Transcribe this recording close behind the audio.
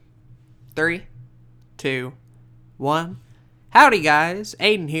Three, two, one. Howdy, guys.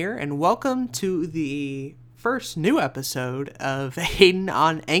 Aiden here, and welcome to the first new episode of Aiden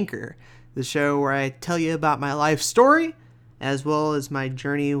on Anchor, the show where I tell you about my life story, as well as my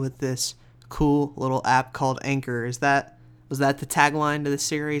journey with this cool little app called Anchor. Was that the tagline to the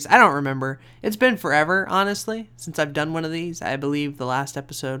series? I don't remember. It's been forever, honestly, since I've done one of these. I believe the last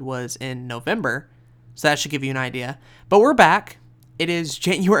episode was in November, so that should give you an idea. But we're back. It is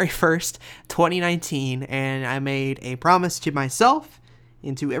January 1st, 2019, and I made a promise to myself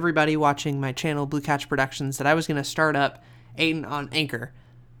and to everybody watching my channel, Blue Catch Productions, that I was going to start up Aiden on Anchor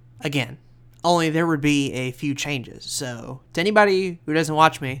again. Only there would be a few changes. So, to anybody who doesn't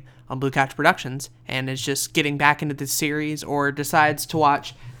watch me on Blue Catch Productions and is just getting back into this series or decides to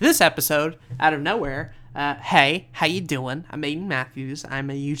watch this episode out of nowhere, hey, how you doing? I'm Aiden Matthews.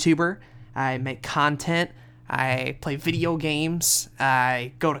 I'm a YouTuber. I make content. I play video games,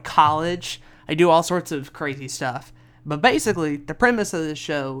 I go to college, I do all sorts of crazy stuff. But basically, the premise of this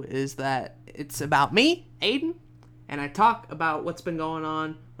show is that it's about me, Aiden, and I talk about what's been going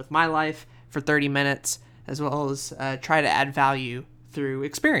on with my life for 30 minutes, as well as try to add value through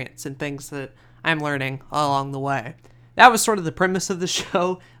experience and things that I'm learning along the way. That was sort of the premise of the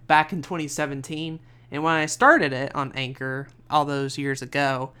show back in 2017, and when I started it on Anchor all those years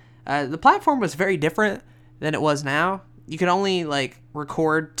ago, the platform was very different than it was now. You could only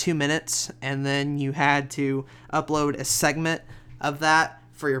record 2 minutes, and then you had to upload a segment of that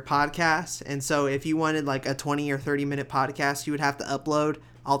for your podcast. And so if you wanted a 20 or 30 minute podcast, you would have to upload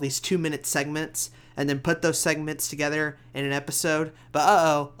all these 2-minute segments and then put those segments together in an episode.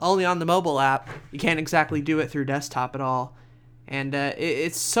 But only on the mobile app. You can't exactly do it through desktop at all. And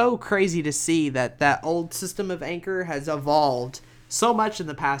it's so crazy to see that old system of Anchor has evolved so much in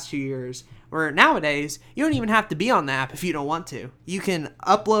the past few years, where nowadays, you don't even have to be on the app if you don't want to. You can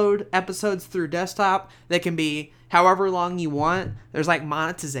upload episodes through desktop. They can be however long you want. There's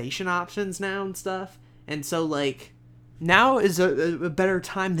monetization options now and stuff. And so now is a better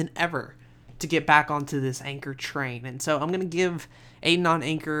time than ever to get back onto this Anchor train. And so I'm going to give Aiden on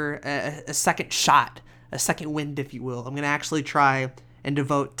Anchor a second shot, a second wind, if you will. I'm going to actually try and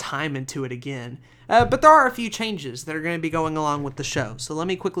devote time into it again. But there are a few changes that are going to be going along with the show. So let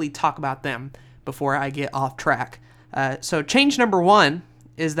me quickly talk about them before I get off track. So change number one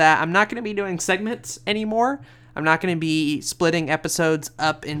is that I'm not going to be doing segments anymore. I'm not going to be splitting episodes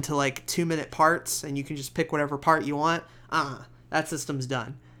up into 2-minute parts, and you can just pick whatever part you want. That system's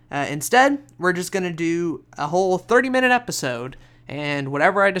done. Instead, we're just going to do a whole 30-minute episode, and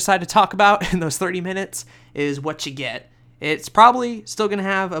whatever I decide to talk about in those 30 minutes is what you get. It's probably still going to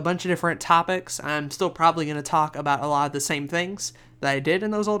have a bunch of different topics. I'm still probably going to talk about a lot of the same things that I did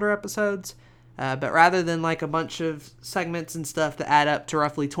in those older episodes. But rather than a bunch of segments and stuff that add up to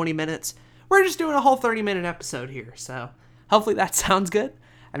roughly 20 minutes, we're just doing a whole 30-minute episode here. So hopefully that sounds good.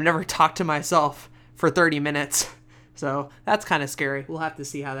 I've never talked to myself for 30 minutes. So that's kind of scary. We'll have to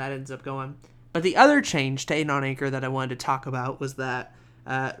see how that ends up going. But the other change to Aiden on Anchor that I wanted to talk about was that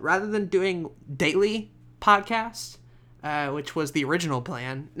rather than doing daily podcasts, which was the original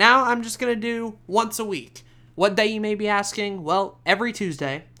plan, now I'm just going to do once a week. What day, you may be asking? Well, every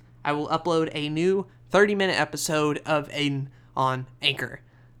Tuesday, I will upload a new 30-minute episode of Aiden on Anchor.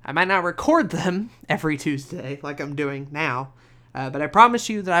 I might not record them every Tuesday like I'm doing now, but I promise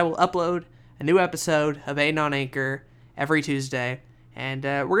you that I will upload a new episode of Aiden on Anchor every Tuesday, and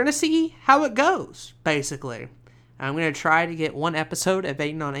we're going to see how it goes, basically. I'm going to try to get one episode of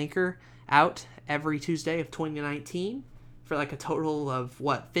Aiden on Anchor out every Tuesday of 2019. For a total of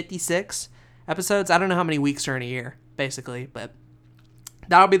 56 episodes. I don't know how many weeks are in a year, basically, but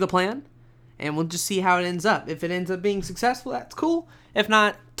that'll be the plan, and we'll just see how it ends up. If it ends up being successful, that's cool. If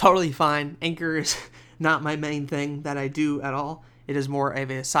not, totally fine. Anchor is not my main thing that I do at all. It is more of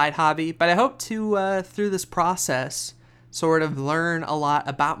a side hobby, but I hope to, through this process, sort of learn a lot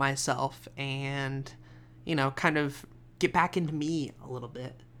about myself and, kind of get back into me a little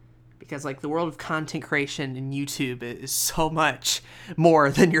bit. Because the world of content creation in YouTube is so much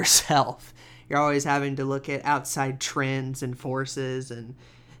more than yourself. You're always having to look at outside trends and forces and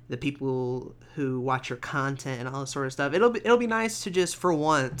the people who watch your content and all this sort of stuff. It'll be nice to just for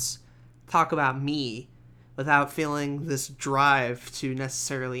once talk about me without feeling this drive to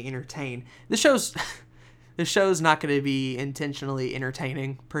necessarily entertain. The show's not going to be intentionally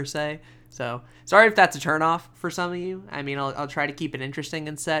entertaining per se. So, sorry if that's a turnoff for some of you. I mean, I'll try to keep it interesting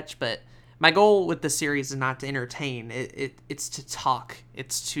and such, but my goal with the series is not to entertain. It's to talk.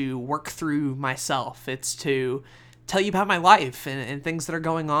 It's to work through myself. It's to tell you about my life and things that are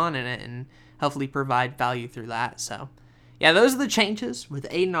going on in it and hopefully provide value through that. So, yeah, those are the changes with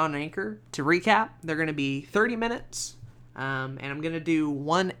Aiden on Anchor. To recap, they're going to be 30 minutes, and I'm going to do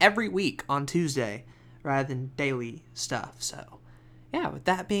one every week on Tuesday rather than daily stuff. So, yeah, with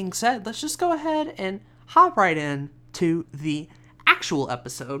that being said, let's just go ahead and hop right in to the actual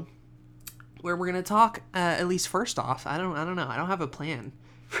episode where we're going to talk, at least first off, I don't know. I don't have a plan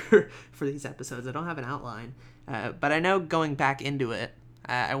for these episodes. I don't have an outline. But I know going back into it,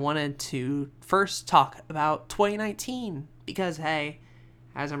 I wanted to first talk about 2019 because, hey,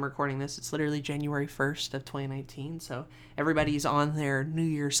 as I'm recording this, it's literally January 1st of 2019, so everybody's on their New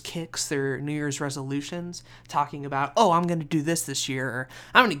Year's kicks, their New Year's resolutions, talking about, oh, I'm going to do this year, or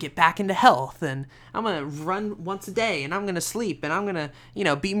I'm going to get back into health, and I'm going to run once a day, and I'm going to sleep, and I'm going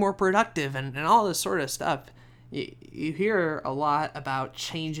to, be more productive, and all this sort of stuff. You hear a lot about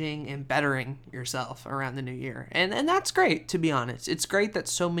changing and bettering yourself around the new year, and that's great, to be honest. It's great that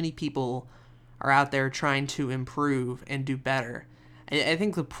so many people are out there trying to improve and do better. I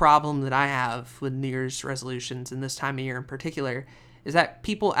think the problem that I have with New Year's resolutions and this time of year in particular is that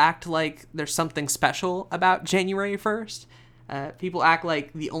people act like there's something special about January 1st. People act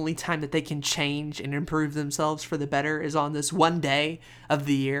like the only time that they can change and improve themselves for the better is on this one day of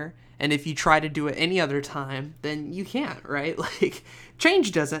the year. And if you try to do it any other time, then you can't, right? Like,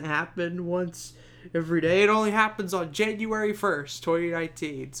 change doesn't happen once every day. It only happens on January 1st,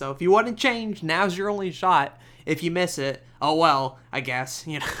 2019. So if you want to change, now's your only shot. If you miss it, oh well, I guess,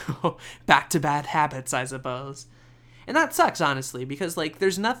 back to bad habits, I suppose. And that sucks, honestly, because,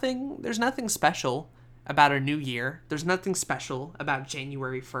 there's nothing special about a new year. There's nothing special about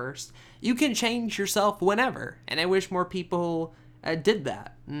January 1st. You can change yourself whenever, and I wish more people did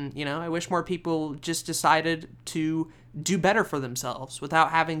that. And, I wish more people just decided to do better for themselves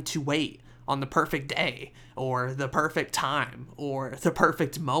without having to wait on the perfect day, or the perfect time, or the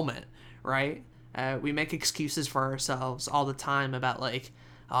perfect moment, right? We make excuses for ourselves all the time about oh,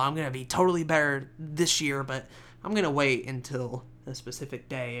 I'm going to be totally better this year, but I'm going to wait until a specific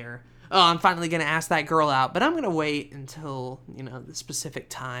day, or, oh, I'm finally going to ask that girl out, but I'm going to wait until, the specific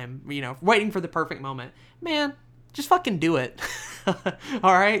time, waiting for the perfect moment. Man, just fucking do it.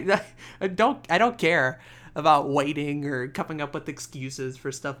 All right? I don't care about waiting or coming up with excuses for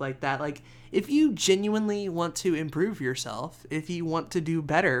stuff like that. If you genuinely want to improve yourself, if you want to do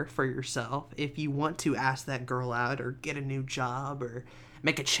better for yourself, if you want to ask that girl out or get a new job or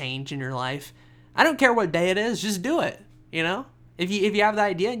make a change in your life, I don't care what day it is, just do it, If you have the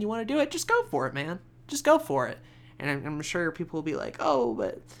idea and you want to do it, just go for it, man. Just go for it. And I'm sure people will be like, oh,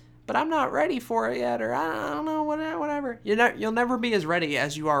 but I'm not ready for it yet, or I don't know, whatever. You'll never be as ready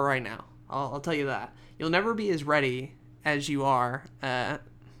as you are right now. I'll tell you that. You'll never be as ready as you are at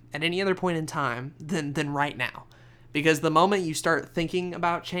any other point in time than right now. Because the moment you start thinking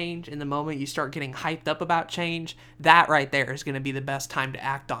about change and the moment you start getting hyped up about change, that right there is going to be the best time to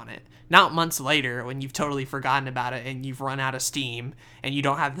act on it. Not months later when you've totally forgotten about it and you've run out of steam and you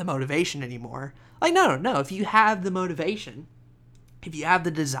don't have the motivation anymore. No. If you have the motivation, if you have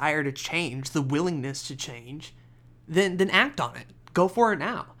the desire to change, the willingness to change, then act on it. Go for it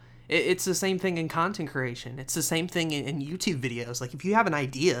now. It's the same thing in content creation. It's the same thing in YouTube videos. If you have an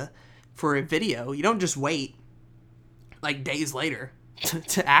idea for a video, you don't just wait days later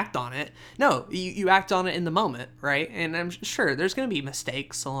to act on it. No, you act on it in the moment, right? And I'm sure there's going to be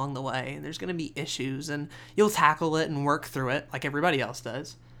mistakes along the way, and there's going to be issues, and you'll tackle it and work through it like everybody else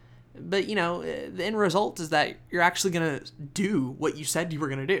does. But, the end result is that you're actually going to do what you said you were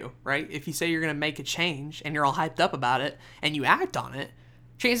going to do, right? If you say you're going to make a change and you're all hyped up about it and you act on it,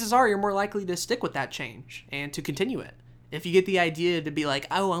 chances are you're more likely to stick with that change and to continue it. If you get the idea to be like,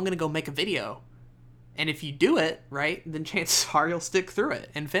 oh, I'm going to go make a video, and if you do it, right, then chances are you'll stick through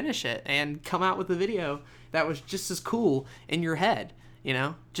it and finish it and come out with a video that was just as cool in your head,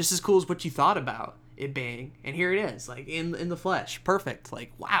 just as cool as what you thought about it being. And here it is, in the flesh. Perfect.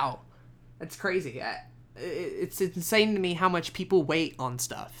 Wow. That's crazy. It's insane to me how much people wait on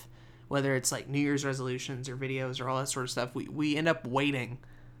stuff. Whether it's New Year's resolutions or videos or all that sort of stuff, we end up waiting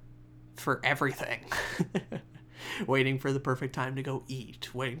for everything. Waiting for the perfect time to go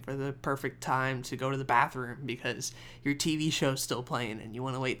eat, waiting for the perfect time to go to the bathroom because your TV show's still playing and you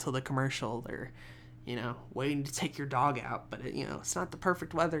want to wait till the commercial, or, waiting to take your dog out, but, it's not the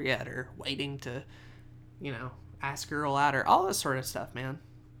perfect weather yet, or waiting to, ask a girl out, or all this sort of stuff, man.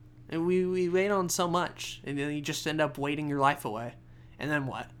 And we wait on so much, and then you just end up waiting your life away. And then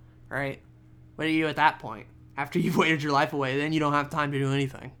what, right? What do you do at that point? After you've waited your life away, then you don't have time to do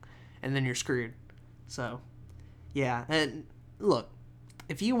anything. And then you're screwed. So, yeah. And look,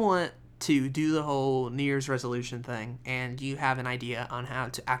 if you want to do the whole New Year's resolution thing, and you have an idea on how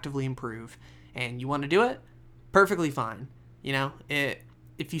to actively improve, and you want to do it, perfectly fine.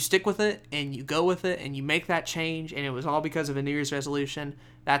 If you stick with it and you go with it and you make that change and it was all because of a New Year's resolution,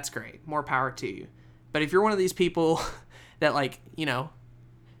 that's great. More power to you. But if you're one of these people that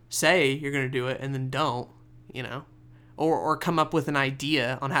say you're going to do it and then don't, or come up with an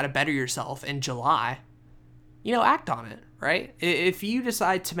idea on how to better yourself in July, act on it, right? If you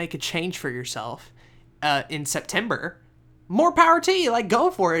decide to make a change for yourself in September, more power to you. Like, go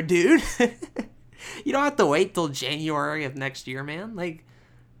for it, dude. You don't have to wait till January of next year, man. Like,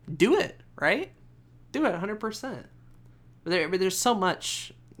 do it, right? Do it 100%. But there's so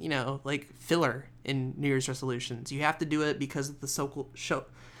much, filler in New Year's resolutions. You have to do it because of the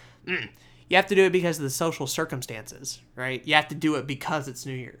You have to do it because of the social circumstances, right? You have to do it because it's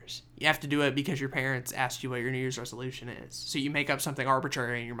New Year's. You have to do it because your parents asked you what your New Year's resolution is. So you make up something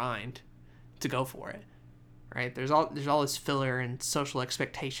arbitrary in your mind to go for it, right? There's all this filler and social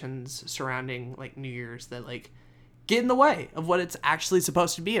expectations surrounding New Year's that get in the way of what it's actually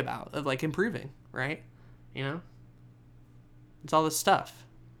supposed to be about, of improving, right? It's all this stuff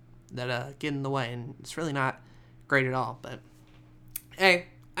that get in the way, and it's really not great at all. But hey,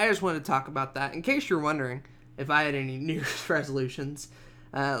 I just wanted to talk about that in case you're wondering if I had any New Year's resolutions.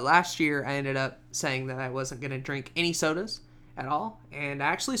 Last year, I ended up saying that I wasn't going to drink any sodas at all, and I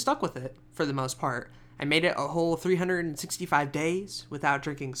actually stuck with it for the most part. I made it a whole 365 days without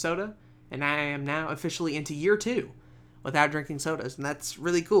drinking soda, and I am now officially into year 2 without drinking sodas, and that's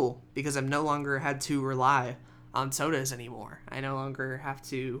really cool because I've no longer had to rely on sodas anymore. I no longer have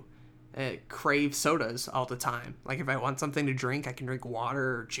to crave sodas all the time. If I want something to drink, I can drink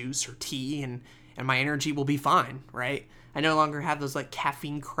water or juice or tea, and my energy will be fine, right? I no longer have those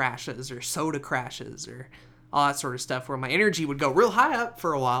caffeine crashes or soda crashes or all that sort of stuff where my energy would go real high up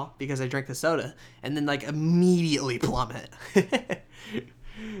for a while because I drank the soda and then immediately plummet.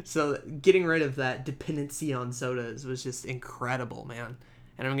 So getting rid of that dependency on sodas was just incredible, man.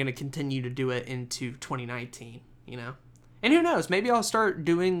 And I'm going to continue to do it into 2019, And who knows, maybe I'll start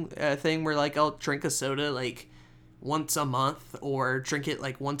doing a thing where I'll drink a soda once a month or drink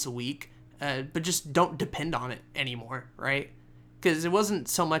it once a week, but just don't depend on it anymore, right? Because it wasn't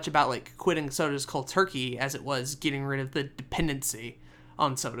so much about quitting sodas cold turkey as it was getting rid of the dependency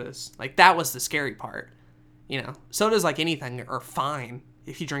on sodas. That was the scary part. Sodas, like anything, are fine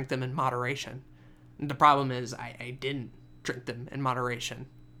if you drink them in moderation. And the problem is I didn't drink them in moderation.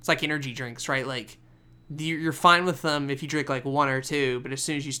 It's like energy drinks, right? You're fine with them if you drink 1 or 2, but as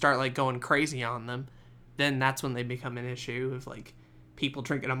soon as you start going crazy on them, then that's when they become an issue of people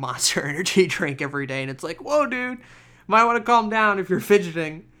drinking a Monster Energy drink every day, and it's whoa, dude, might want to calm down if you're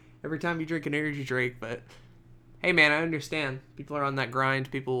fidgeting every time you drink an energy drink. But hey, man, I understand. People are on that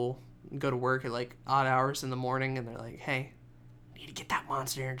grind. People go to work at odd hours in the morning, and they're like, hey, I need to get that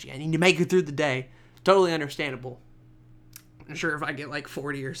Monster Energy. I need to make it through the day. Totally understandable. I'm sure if I get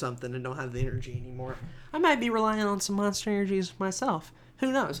 40 or something and don't have the energy anymore, I might be relying on some Monster Energies myself.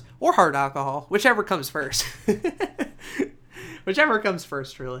 Who knows? Or hard alcohol, whichever comes first. Whichever comes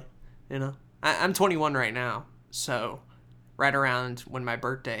first, really. I'm 21 right now, so right around when my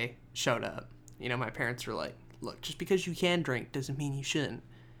birthday showed up, my parents were like, look, just because you can drink doesn't mean you shouldn't.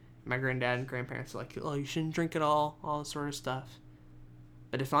 My granddad and grandparents were like, oh, you shouldn't drink at all this sort of stuff.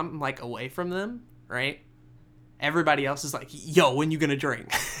 But if I'm away from them, right? Everybody else is like, yo, when you gonna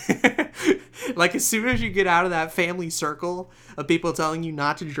drink? As soon as you get out of that family circle of people telling you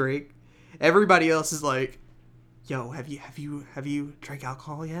not to drink, everybody else is like, yo, have you drank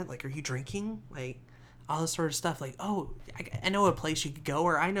alcohol yet? Are you drinking? All this sort of stuff. Oh, I know a place you could go,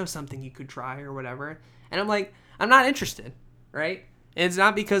 or I know something you could try, or whatever. And I'm like, I'm not interested, right? And it's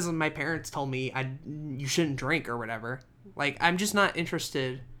not because my parents told me you shouldn't drink or whatever. I'm just not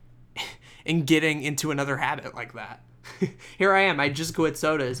interested in getting into another habit like that. Here I am. I just quit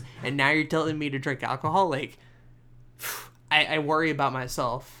sodas, and now you're telling me to drink alcohol? I worry about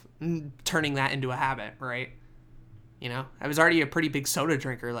myself turning that into a habit, right? I was already a pretty big soda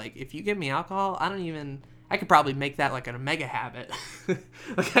drinker. If you give me alcohol, I could probably make that a mega habit.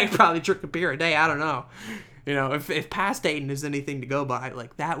 I could probably drink a beer a day. I don't know. If past dating is anything to go by,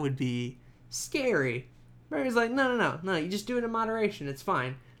 that would be scary. But he's like, no, you just do it in moderation. It's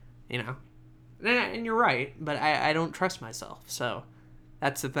fine. And you're right, but I don't trust myself. So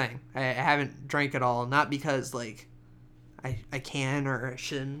that's the thing. I haven't drank at all, not because I can or I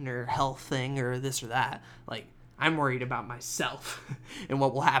shouldn't or health thing or this or that. I'm worried about myself and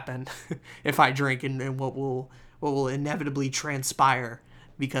what will happen if I drink and what will inevitably transpire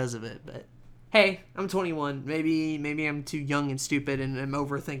because of it. But hey, I'm 21. Maybe I'm too young and stupid and I'm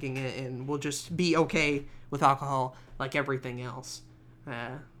overthinking it and will just be okay with alcohol like everything else.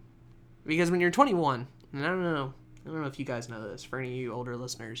 Because when you're 21, and I don't know if you guys know this. For any of you older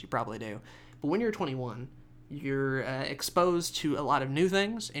listeners, you probably do. But when you're 21, you're exposed to a lot of new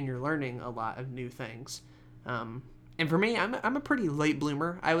things, and you're learning a lot of new things. And for me, I'm a pretty late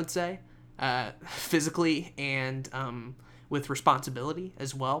bloomer, I would say, physically and with responsibility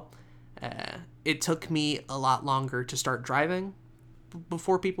as well. It took me a lot longer to start driving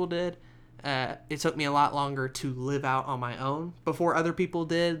before people did. It took me a lot longer to live out on my own before other people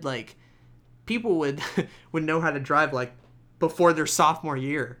did. Like, people would would know how to drive like before their sophomore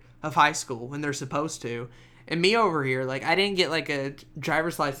year of high school when they're supposed to. And me over here, like, I didn't get like a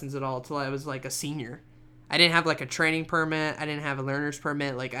driver's license at all until I was like a senior. I didn't have like a training permit. I didn't have a learner's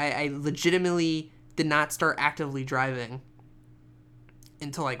permit. Like, I legitimately did not start actively driving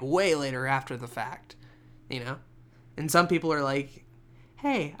until like way later after the fact, you know? And some people are like,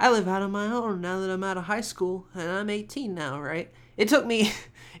 hey, I live out on my own now that I'm out of high school and I'm 18 now, right? It took me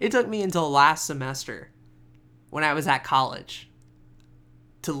until last semester when I was at college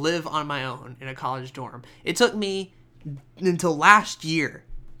to live on my own in a college dorm. It took me until last year.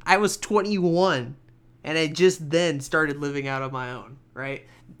 I was 21 and I just then started living out on my own, right?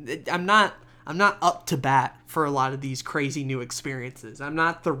 I'm not up to bat for a lot of these crazy new experiences. I'm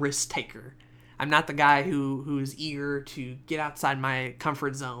not the risk taker. I'm not the guy who's eager to get outside my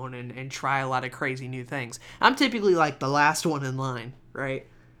comfort zone and try a lot of crazy new things. I'm typically like the last one in line, right?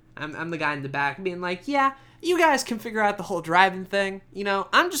 I'm the guy in the back being like, yeah, you guys can figure out the whole driving thing. You know,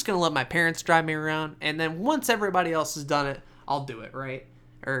 I'm just going to let my parents drive me around. And then once everybody else has done it, I'll do it, right?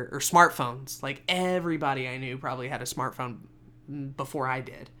 Or smartphones. Like, everybody I knew probably had a smartphone before I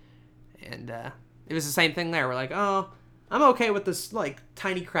did. And it was the same thing there. We're like, oh, I'm okay with this, like,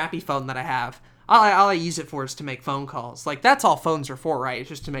 tiny crappy phone that I have. All I use it for is to make phone calls. Like, that's all phones are for, right? It's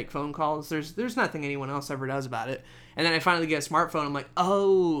just to make phone calls. There's nothing anyone else ever does about it. And then I finally get a smartphone. I'm like,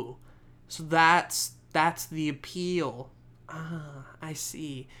 oh, so that's the appeal. Ah, I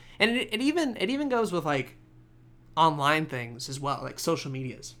see. And it even goes with, like, online things as well, like social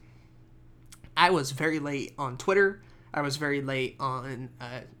medias. I was very late on Twitter. I was very late on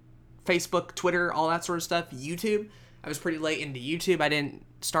Facebook, Twitter, all that sort of stuff. YouTube. I was pretty late into YouTube. I didn't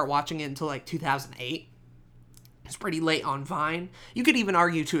start watching it until like 2008. I was pretty late on Vine. You could even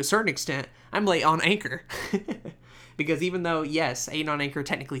argue to a certain extent I'm late on Anchor. Because even though, yes, Aiden on Anchor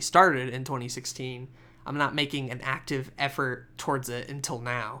technically started in 2016, I'm not making an active effort towards it until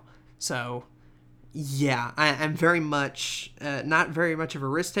now. So, yeah, I'm very much, not very much of a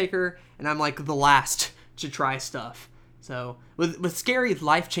risk taker, and I'm like the last to try stuff. So, with scary,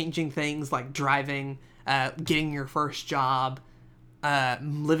 life-changing things like driving, getting your first job,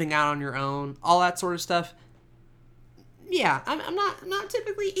 living out on your own, all that sort of stuff, yeah, I'm not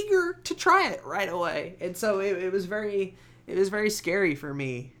typically eager to try it right away. And so it was very scary for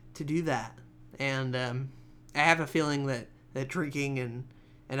me to do that. And I have a feeling that drinking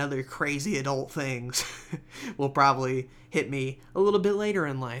and other crazy adult things will probably hit me a little bit later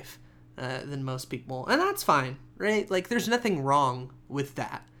in life than most people. And that's fine, right? Like, there's nothing wrong with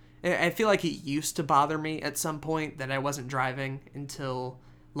that. I feel like it used to bother me at some point that I wasn't driving until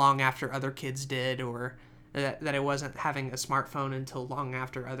long after other kids did, or that I wasn't having a smartphone until long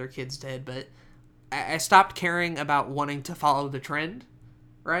after other kids did. But I stopped caring about wanting to follow the trend,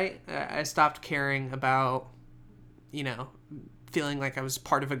 right? I stopped caring about, you know, feeling like I was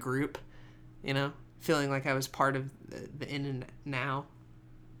part of a group, you know, feeling like I was part of the in and now.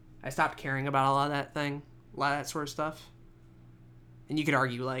 I stopped caring about a lot of that sort of stuff. And you could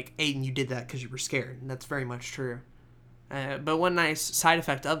argue, like, Aiden, you did that because you were scared, and that's very much true. But one nice side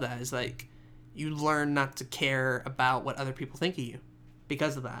effect of that is, like, you learn not to care about what other people think of you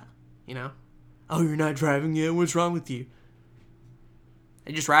because of that, you know? Oh, you're not driving yet? What's wrong with you?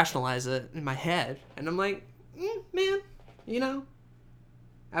 I just rationalize it in my head, and I'm like, man, you know,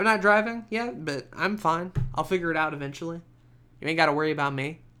 I'm not driving yet, but I'm fine. I'll figure it out eventually. You ain't got to worry about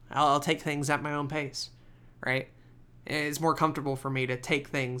me. I'll take things at my own pace, right? It's more comfortable for me to take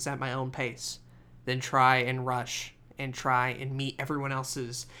things at my own pace than try and rush and try and meet everyone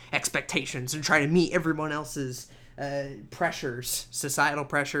else's expectations and try to meet everyone else's pressures, societal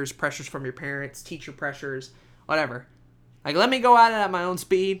pressures, pressures from your parents, teacher pressures, whatever. Like, let me go at it at my own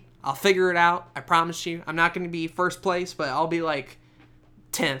speed. I'll figure it out. I promise you. I'm not going to be first place, but I'll be like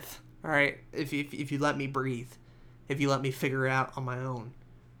 10th, all right, if you let me breathe, if you let me figure it out on my own,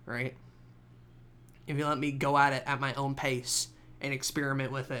 right? If you let me go at it at my own pace and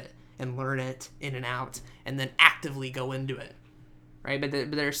experiment with it and learn it in and out and then actively go into it, right? But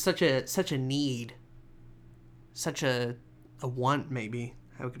there's such a need, such a want, maybe,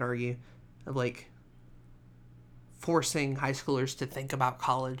 I could argue, of, like, forcing high schoolers to think about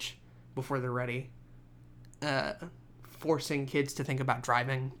college before they're ready. forcing kids to think about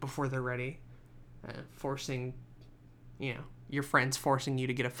driving before they're ready, forcing, your friends forcing you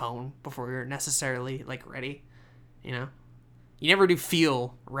to get a phone before you're necessarily, ready, You never do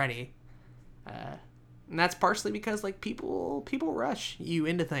feel ready. And that's partially because, people rush you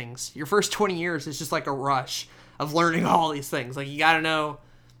into things. Your first 20 years is just like a rush of learning all these things. You gotta know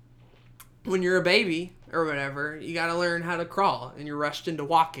when you're a baby or whatever, you gotta learn how to crawl, and you're rushed into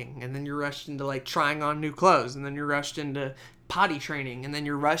walking, and then you're rushed into trying on new clothes, and then you're rushed into potty training, and then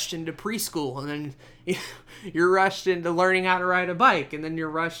you're rushed into preschool, and then you're rushed into learning how to ride a bike, and then you're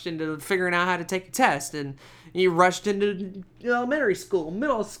rushed into figuring out how to take a test, and you're rushed into elementary school,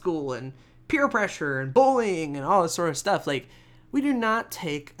 middle school, and peer pressure and bullying and all this sort of stuff. We do not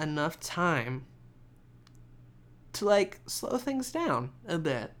take enough time to slow things down a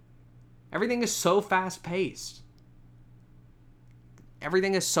bit. Everything is so fast paced.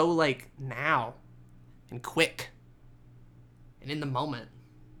 Everything is so now and quick and in the moment.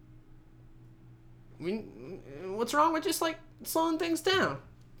 I mean, what's wrong with just slowing things down?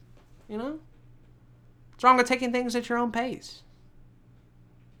 What's wrong with taking things at your own pace?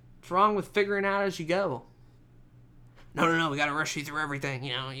 What's wrong with figuring out as you go? No, we gotta rush you through everything.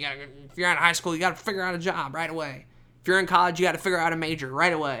 If you're out of high school, you gotta figure out a job right away. If you're in college, you gotta figure out a major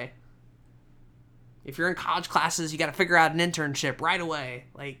right away. If you're in college classes, you gotta figure out an internship right away.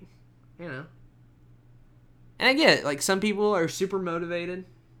 And I get it. Some people are super motivated.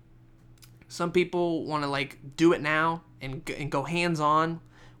 Some people want to do it now and go hands-on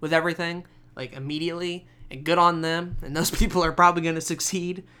with everything, immediately, and good on them. And those people are probably going to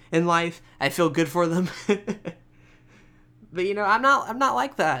succeed in life. I feel good for them. But I'm not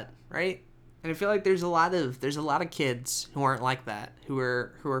like that, right? And I feel like there's a lot of kids who aren't like that, who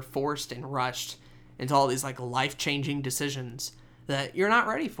are forced and rushed into all these life-changing decisions that you're not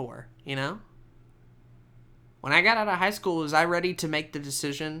ready for, When I got out of high school, was I ready to make the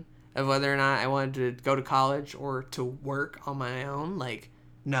decision of whether or not I wanted to go to college or to work on my own?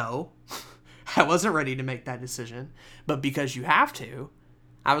 No. I wasn't ready to make that decision. But because you have to,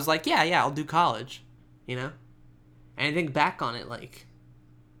 I was yeah, I'll do college, And I think back on it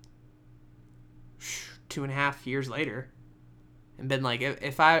 2.5 years later and been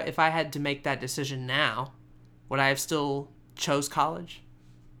if I had to make that decision now, would I have still chose college?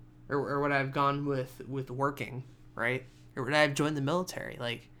 Or would I have gone with working, right? Or would I have joined the military?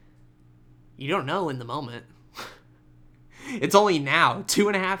 You don't know in the moment. It's only now,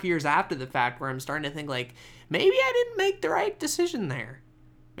 2.5 years after the fact, where I'm starting to think maybe I didn't make the right decision there.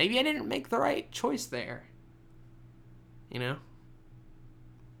 Maybe I didn't make the right choice there.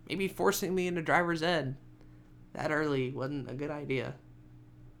 Maybe forcing me into driver's ed that early wasn't a good idea.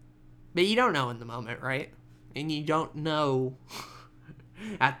 But you don't know in the moment, right? And you don't know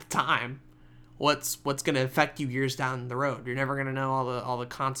at the time what's going to affect you years down the road. You're never going to know all the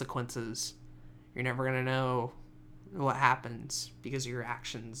consequences. You're never going to know what happens because of your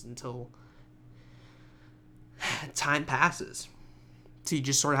actions until time passes. So you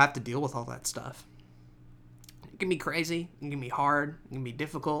just sort of have to deal with all that stuff. It can be crazy. It can be hard. It can be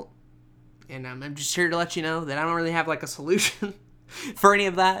difficult. And I'm just here to let you know that I don't really have a solution for any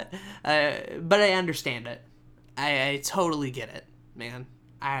of that. But I understand it. I totally get it, man.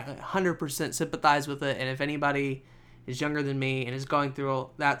 I 100% sympathize with it. And if anybody is younger than me and is going through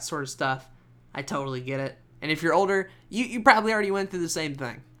all that sort of stuff, I totally get it. And if you're older, you probably already went through the same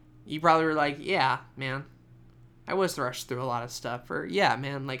thing. You probably were yeah, man, I was rushed through a lot of stuff. Or, yeah,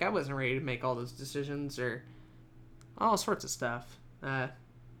 man, I wasn't ready to make all those decisions. Or all sorts of stuff. But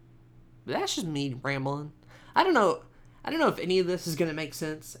that's just me rambling. I don't know if any of this is going to make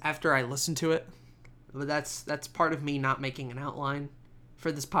sense after I listen to it. But that's part of me not making an outline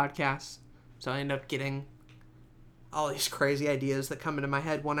for this podcast. So I end up getting all these crazy ideas that come into my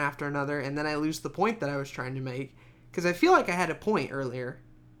head one after another, and then I lose the point that I was trying to make. Because I feel like I had a point earlier.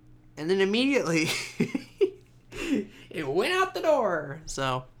 And then immediately, it went out the door.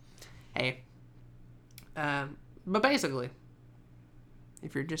 So, hey. But basically,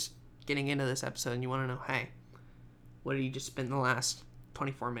 if you're just getting into this episode and you want to know, hey, what did you just spend the last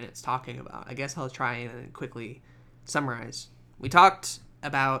 24 minutes talking about? I guess I'll try and quickly summarize. We talked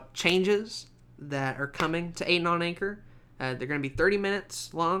about changes that are coming to Aiden on Anchor. They're going to be 30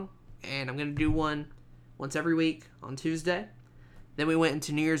 minutes long, and I'm going to do one once every week on Tuesday. Then we went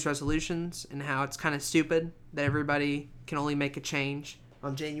into New Year's resolutions and how it's kind of stupid that everybody can only make a change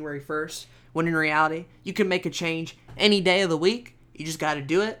on January 1st, when in reality, you can make a change any day of the week. You just got to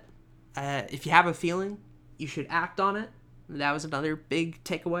do it. If you have a feeling, you should act on it. That was another big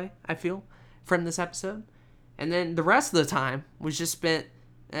takeaway, I feel, from this episode. And then the rest of the time was just spent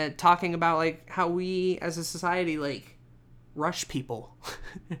talking about, like, how we as a society, like, rush people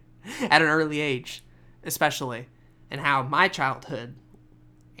at an early age, especially, and how my childhood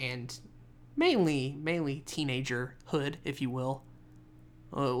and mainly teenagerhood, if you will,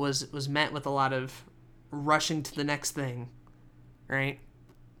 was met with a lot of rushing to the next thing, right?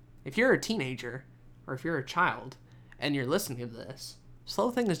 If you're a teenager or if you're a child and you're listening to this,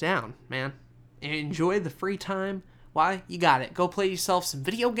 slow things down, man. Enjoy the free time. Why? You got it. Go play yourself some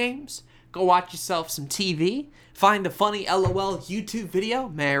video games. Go watch yourself some TV. Find a funny LOL YouTube video.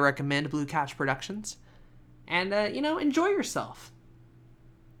 May I recommend Blue Couch Productions? And, enjoy yourself.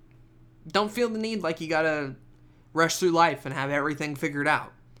 Don't feel the need like you gotta rush through life and have everything figured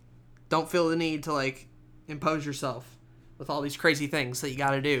out. Don't feel the need to, like, impose yourself with all these crazy things that you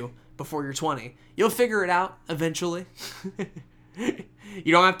gotta do before you're 20. You'll figure it out eventually.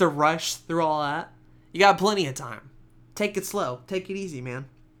 You don't have to rush through all that. You got plenty of time. Take it slow. Take it easy, man.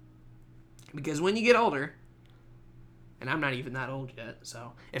 Because when you get older, and I'm not even that old yet,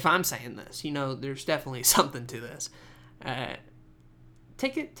 so if I'm saying this, there's definitely something to this.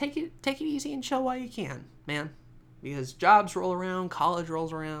 Take it easy and chill while you can, man. Because jobs roll around, college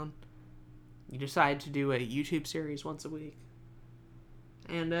rolls around. You decide to do a YouTube series once a week,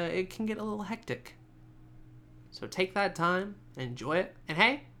 and it can get a little hectic. So take that time, enjoy it. And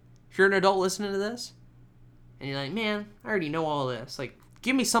hey, if you're an adult listening to this, and you're like, man, I already know all this. Like,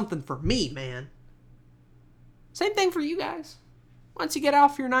 give me something for me, man. Same thing for you guys. Once you get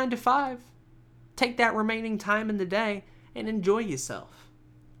off your 9 to 5, take that remaining time in the day and enjoy yourself.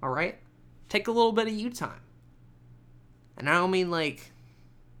 All right? Take a little bit of you time. And I don't mean like,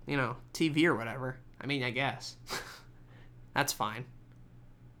 TV or whatever. I mean, I guess. That's fine.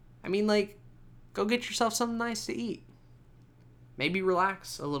 I mean, like, go get yourself something nice to eat. Maybe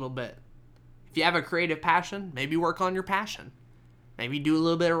relax a little bit. If you have a creative passion, maybe work on your passion. Maybe do a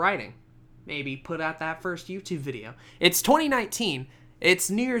little bit of writing. Maybe put out that first YouTube video. It's 2019. It's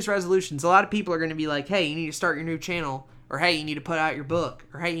New Year's resolutions. A lot of people are going to be like, hey, you need to start your new channel. Or, hey, you need to put out your book.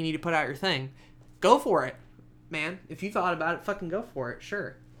 Or, hey, you need to put out your thing. Go for it, man. If you thought about it, fucking go for it.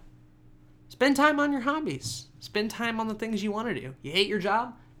 Sure. Spend time on your hobbies. Spend time on the things you want to do. You hate your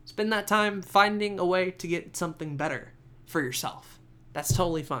job? Spend that time finding a way to get something better for yourself. That's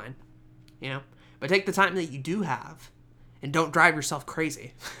totally fine. But take the time that you do have and don't drive yourself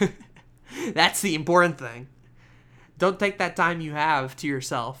crazy. That's the important thing. Don't take that time you have to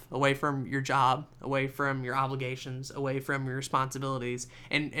yourself away from your job, away from your obligations, away from your responsibilities,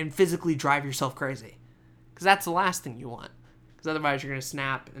 and physically drive yourself crazy. Because that's the last thing you want. Because otherwise you're going to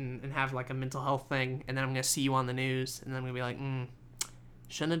snap and have like a mental health thing, and then I'm going to see you on the news, and then I'm going to be like,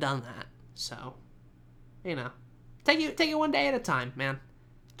 shouldn't have done that. So, take it one day at a time, man.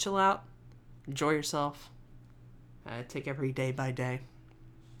 Chill out. Enjoy yourself. Take every day by day.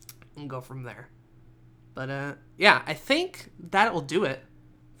 And go from there. But, I think that will do it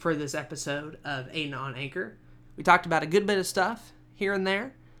for this episode of Aiden on Anchor. We talked about a good bit of stuff here and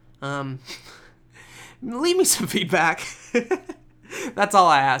there. Leave me some feedback. That's all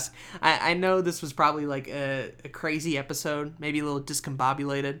I ask. I know this was probably like a crazy episode, maybe a little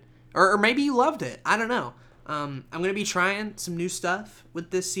discombobulated, or maybe you loved it. I don't know. I'm going to be trying some new stuff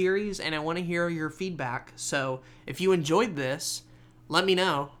with this series, and I want to hear your feedback. So if you enjoyed this, let me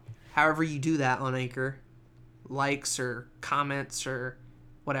know. However you do that on Anchor, likes or comments or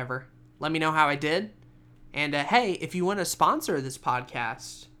whatever. Let me know how I did. And hey, if you want to sponsor this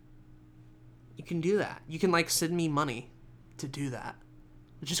podcast, you can do that. You can send me money to do that,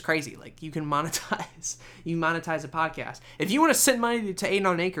 which is crazy. You can monetize. You monetize a podcast. If you want to send money to Aiden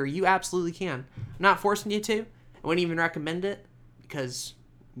on Anchor, you absolutely can. I'm not forcing you to. I wouldn't even recommend it because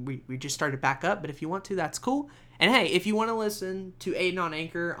we just started back up. But if you want to, that's cool. And hey, if you want to listen to Aiden on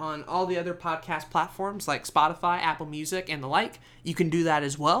Anchor on all the other podcast platforms like Spotify, Apple Music, and the like, you can do that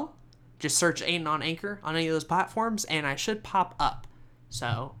as well. Just search Aiden on Anchor on any of those platforms, and I should pop up.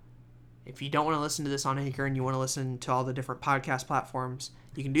 So if you don't want to listen to this on Anchor and you want to listen to all the different podcast platforms,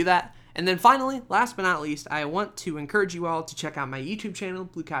 you can do that. And then finally, last but not least, I want to encourage you all to check out my YouTube channel,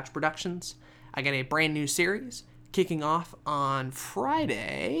 Blue Couch Productions. I got a brand new series kicking off on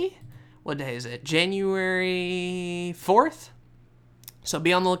Friday. What day is it? January 4th. So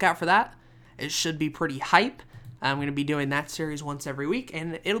be on the lookout for that. It should be pretty hype. I'm going to be doing that series once every week,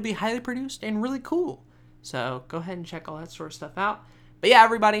 and it'll be highly produced and really cool. So go ahead and check all that sort of stuff out. But yeah,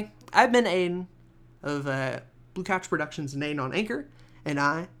 everybody, I've been Aiden of Blue Couch Productions and Aiden on Anchor, and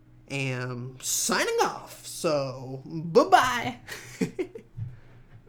I am signing off. So, bye-bye.